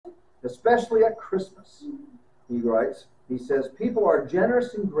especially at Christmas. He writes, he says, people are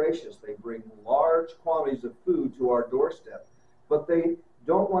generous and gracious. They bring large quantities of food to our doorstep, but they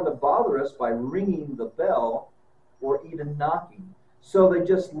don't want to bother us by ringing the bell or even knocking. So they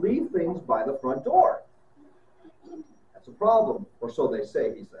just leave things by the front door. That's a problem, or so they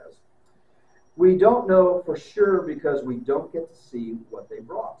say, he says. We don't know for sure because we don't get to see what they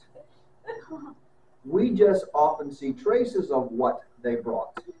brought. We just often see traces of what they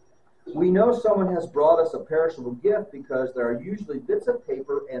brought. We know someone has brought us a perishable gift because there are usually bits of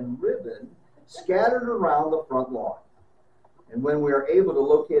paper and ribbon scattered around the front lawn. And when we are able to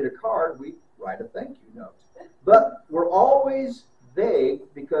locate a card, we write a thank you note. But we're always vague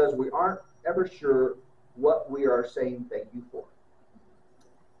because we aren't ever sure what we are saying thank you for.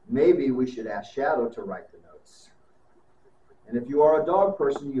 Maybe we should ask Shadow to write the notes. And if you are a dog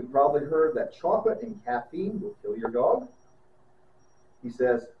person, you've probably heard that chocolate and caffeine will kill your dog. He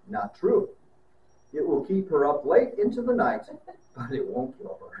says, not true. It will keep her up late into the night, but it won't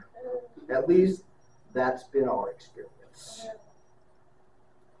kill her. At least that's been our experience.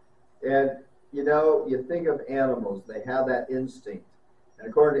 And you know, you think of animals, they have that instinct. And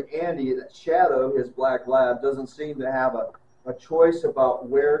according to Andy, that Shadow, his black lab, doesn't seem to have a choice about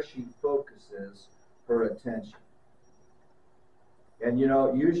where she focuses her attention. And you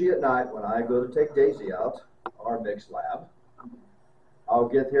know, usually at night when I go to take Daisy out, our mixed lab, I'll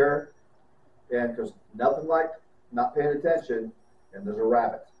get here, and because nothing like not paying attention, and there's a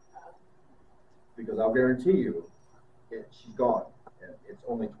rabbit. Because I'll guarantee you, she's gone. And it's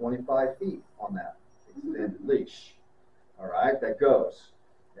only 25 feet on that extended leash. All right, that goes.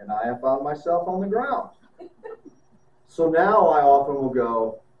 And I have found myself on the ground. So now I often will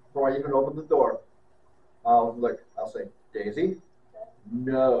go, before I even open the door, I'll say, Daisy,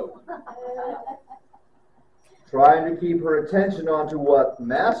 no. Trying to keep her attention onto what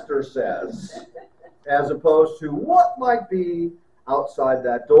Master says, as opposed to what might be outside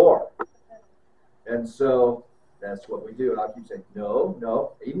that door. And so that's what we do. And I'll keep saying, no,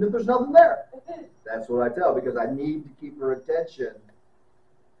 no, even if there's nothing there. That's what I tell, because I need to keep her attention.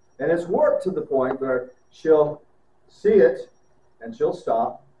 And it's worked to the point where she'll see it, and she'll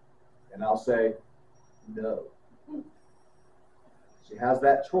stop, and I'll say, no. She has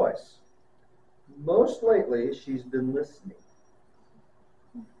that choice. Most lately, she's been listening.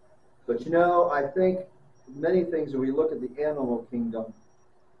 But you know, I think many things, when we look at the animal kingdom,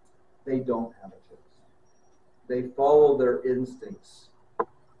 they don't have a choice. They follow their instincts.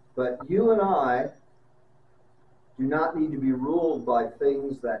 But you and I do not need to be ruled by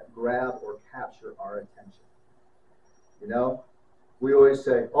things that grab or capture our attention. You know, we always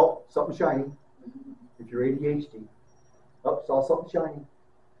say, oh, something shiny. If you're ADHD, oh, saw something shiny.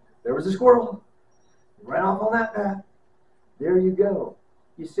 There was a squirrel. He ran off on that path. There you go.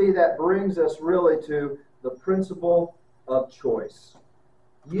 You see, that brings us really to the principle of choice.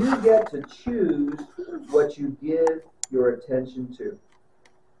 You get to choose what you give your attention to,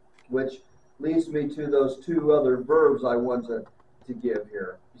 which leads me to those two other verbs I want to give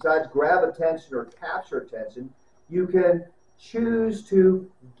here. Besides grab attention or capture attention, you can choose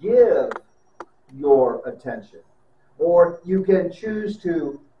to give your attention, or you can choose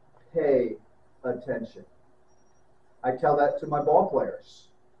to pay attention. I tell that to my ball players.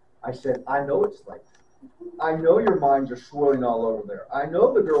 I said, I know it's late. I know your minds are swirling all over there. I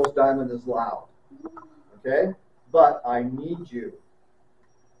know the girl's diamond is loud. Okay? But I need you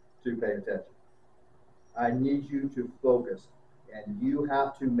to pay attention. I need you to focus. And you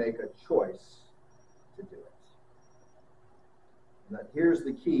have to make a choice to do it. Now, here's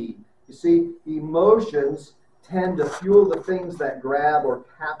the key. You see, emotions tend to fuel the things that grab or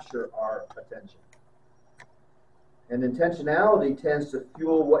capture our attention. And intentionality tends to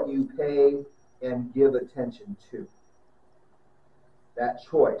fuel what you pay and give attention to. That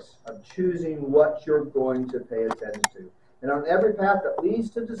choice of choosing what you're going to pay attention to. And on every path that leads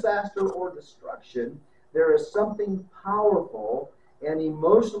to disaster or destruction, there is something powerful and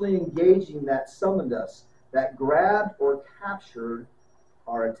emotionally engaging that summoned us, that grabbed or captured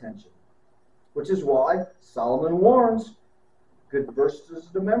our attention. Which is why Solomon warns, good verses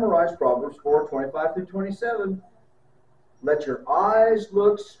to memorize, Proverbs 4:25 through 27. Let your eyes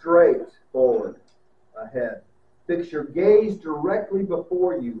look straight forward ahead. Fix your gaze directly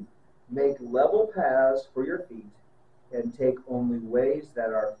before you. Make level paths for your feet and take only ways that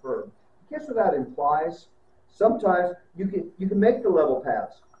are firm. Guess what that implies? Sometimes you can make the level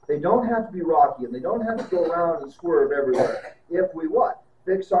paths. They don't have to be rocky, and they don't have to go around and swerve everywhere. If we what?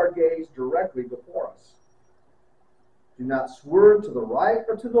 Fix our gaze directly before us. Do not swerve to the right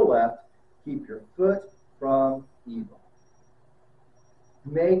or to the left. Keep your foot from evil.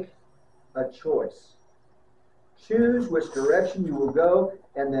 Make a choice. Choose which direction you will go,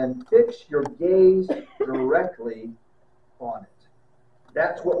 and then fix your gaze directly on it.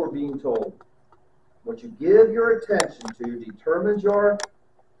 That's what we're being told. What you give your attention to determines your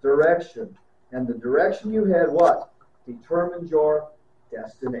direction. And the direction you head, what? Determines your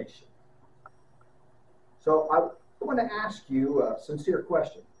destination. So I want to ask you a sincere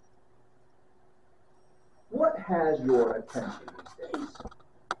question. What has your attention these days?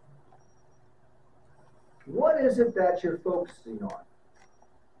 What is it that you're focusing on?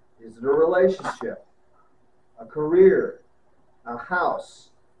 Is it a relationship, a career, a house,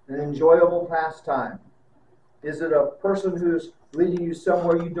 an enjoyable pastime? Is it a person who's leading you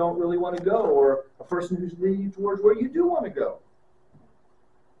somewhere you don't really want to go, or a person who's leading you towards where you do want to go?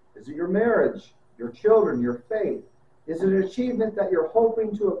 Is it your marriage, your children, your faith? Is it an achievement that you're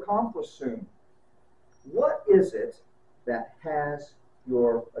hoping to accomplish soon? What is it that has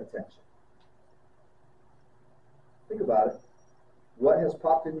your attention? Think about it. What has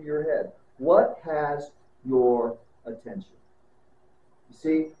popped into your head? What has your attention? You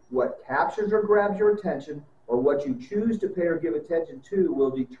see, what captures or grabs your attention, or what you choose to pay or give attention to,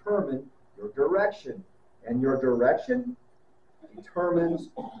 will determine your direction. And your direction determines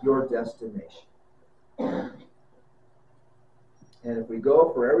your destination. And if we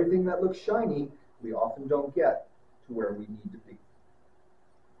go for everything that looks shiny, we often don't get to where we need to be.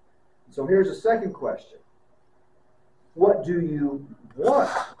 So here's a second question. What do you want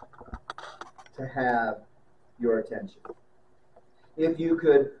to have your attention? If you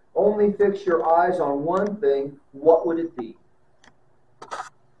could only fix your eyes on one thing, what would it be?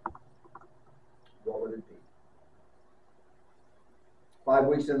 What would it be? 5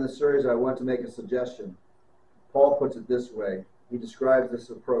 weeks in this series, I want to make a suggestion. Paul puts it this way. He describes this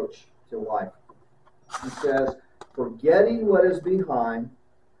approach to life. He says, forgetting what is behind,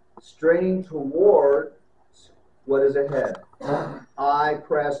 straining toward what is ahead. I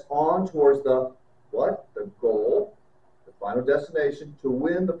press on towards the what? The goal, the final destination, to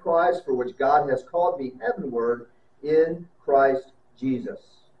win the prize for which God has called me heavenward in Christ Jesus.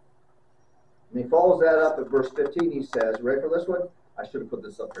 And he follows that up at verse 15. He says, ready for this one? I should have put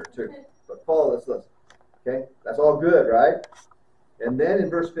this up here too. But follow this list. Okay? That's all good, right? And then in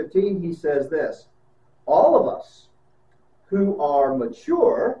verse 15 he says this, all of us who are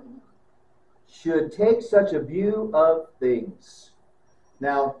mature should take such a view of things.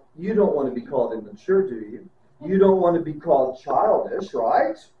 Now, you don't want to be called immature, do you? You don't want to be called childish,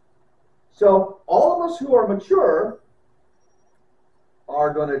 right? So all of us who are mature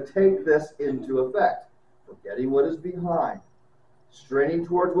are going to take this into effect. Forgetting what is behind, straining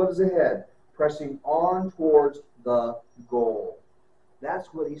towards what is ahead, pressing on towards the goal.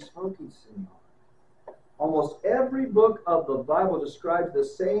 That's what he's focusing on. Almost every book of the Bible describes the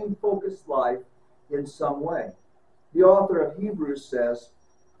same focused life in some way. The author of Hebrews says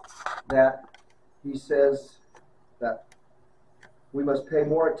that we must pay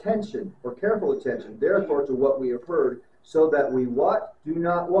more attention, or careful attention, therefore, to what we have heard, so that we what? Do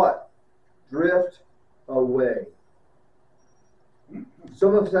not what? Drift away.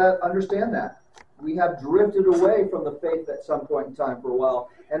 Some of us understand that. We have drifted away from the faith at some point in time for a while,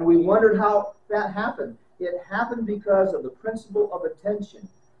 and we wondered how that happened. It happened because of the principle of attention.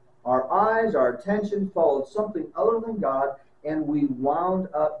 Our eyes, our attention followed something other than God, and we wound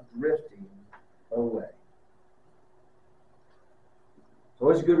up drifting away. It's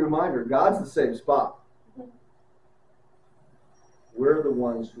always a good reminder, God's the same spot. We're the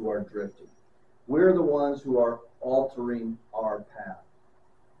ones who are drifting. We're the ones who are altering our path.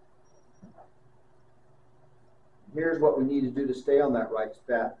 Here's what we need to do to stay on that right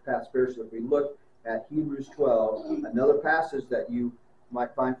path spiritually. If we look at Hebrews 12, another passage that you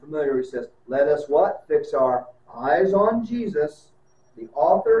might find familiar, he says, let us what? Fix our eyes on Jesus, the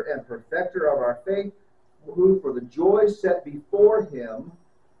author and perfecter of our faith, who for the joy set before him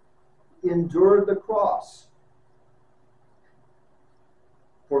endured the cross.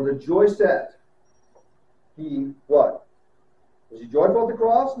 For the joy set, he what? Was he joyful at the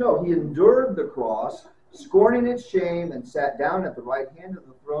cross? No, he endured the cross, scorning its shame, and sat down at the right hand of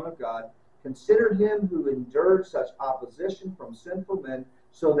the throne of God. Consider him who endured such opposition from sinful men,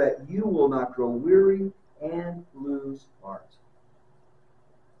 so that you will not grow weary and lose heart.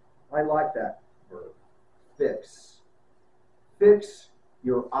 I like that verb. Fix. Fix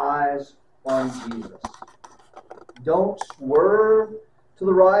your eyes on Jesus. Don't swerve to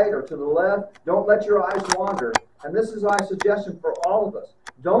the right or to the left. Don't let your eyes wander. And this is my suggestion for all of us.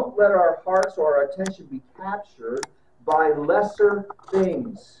 Don't let our hearts or our attention be captured by lesser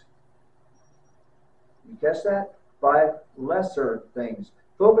things. You catch that? By lesser things.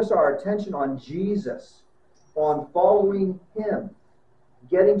 Focus our attention on Jesus, on following Him,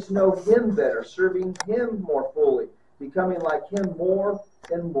 getting to know Him better, serving Him more fully, becoming like Him more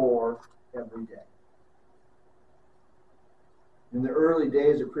and more every day. In the early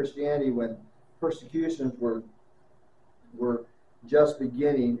days of Christianity, when persecutions were just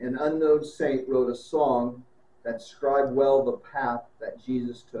beginning, an unknown saint wrote a song that described well the path that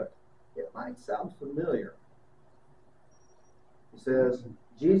Jesus took. It might sound familiar. He says,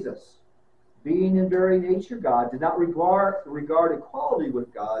 Jesus, being in very nature God, did not regard equality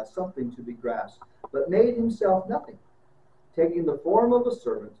with God something to be grasped, but made himself nothing, taking the form of a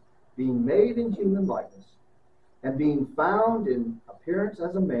servant, being made in human likeness, and being found in appearance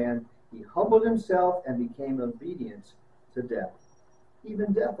as a man, he humbled himself and became obedient to death,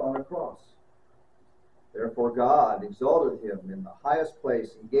 even death on a cross. Therefore God exalted him in the highest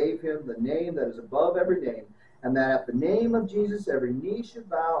place and gave him the name that is above every name, and that at the name of Jesus every knee should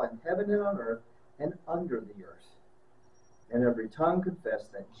bow in heaven and on earth and under the earth, and every tongue confess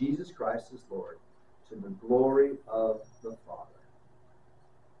that Jesus Christ is Lord, to the glory of the Father.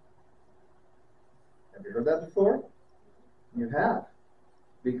 Have you heard that before? You have.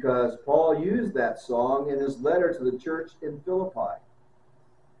 Because Paul used that song in his letter to the church in Philippi.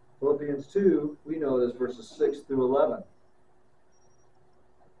 Philippians 2, we know this, verses 6 through 11.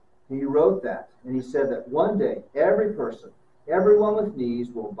 He wrote that, and he said that one day, every person, everyone with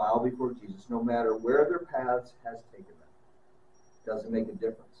knees will bow before Jesus, no matter where their paths has taken them. It doesn't make a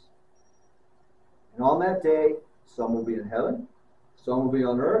difference. And on that day, some will be in heaven, some will be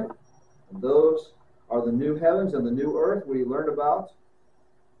on earth, and those are the new heavens and the new earth we learned about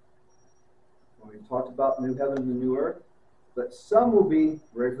when we talked about new heaven and the new earth. But some will be,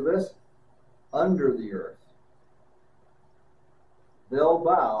 ready for this, under the earth. They'll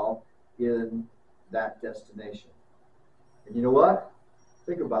bow in that destination. And you know what?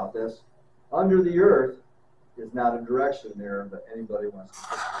 Think about this. Under the earth is not a direction there that anybody wants to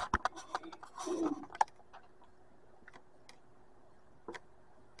take.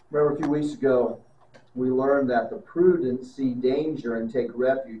 Remember a few weeks ago, we learned that the prudent see danger and take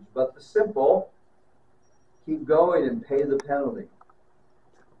refuge, but the simple keep going and pay the penalty.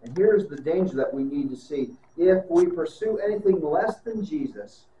 And here's the danger that we need to see. If we pursue anything less than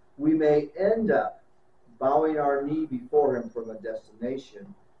Jesus, we may end up bowing our knee before him from a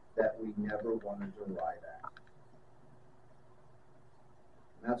destination that we never wanted to arrive at.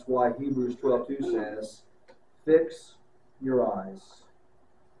 And that's why Hebrews 12:2 says, fix your eyes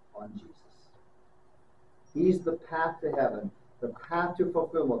on Jesus. He's the path to heaven, the path to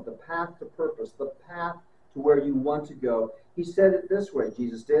fulfillment, the path to purpose, the path to where you want to go. He said it this way,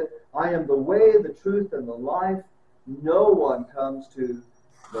 Jesus did, I am the way, the truth, and the life. No one comes to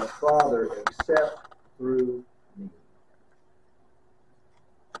the Father except through me.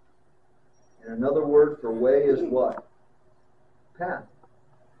 And another word for way is what? Path.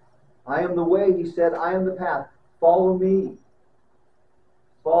 I am the way, he said, I am the path. Follow me.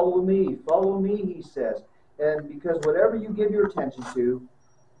 Follow me. Follow me, he says. And because whatever you give your attention to,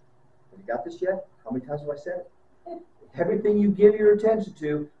 have you got this yet? How many times have I said it? Everything you give your attention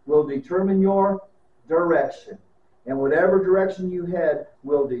to will determine your direction. And whatever direction you head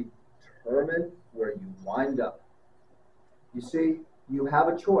will determine where you wind up. You see, you have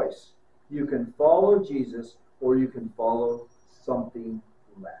a choice. You can follow Jesus or you can follow something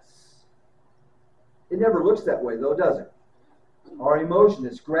less. It never looks that way though, does it? Our emotion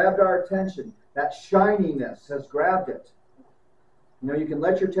has grabbed our attention. That shininess has grabbed it. You know, you can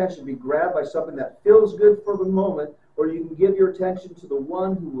let your attention be grabbed by something that feels good for the moment, or you can give your attention to the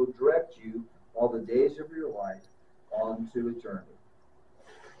one who will direct you all the days of your life on to eternity.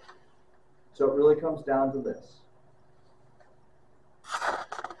 So it really comes down to this.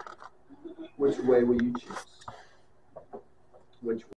 Which way will you choose? Which way?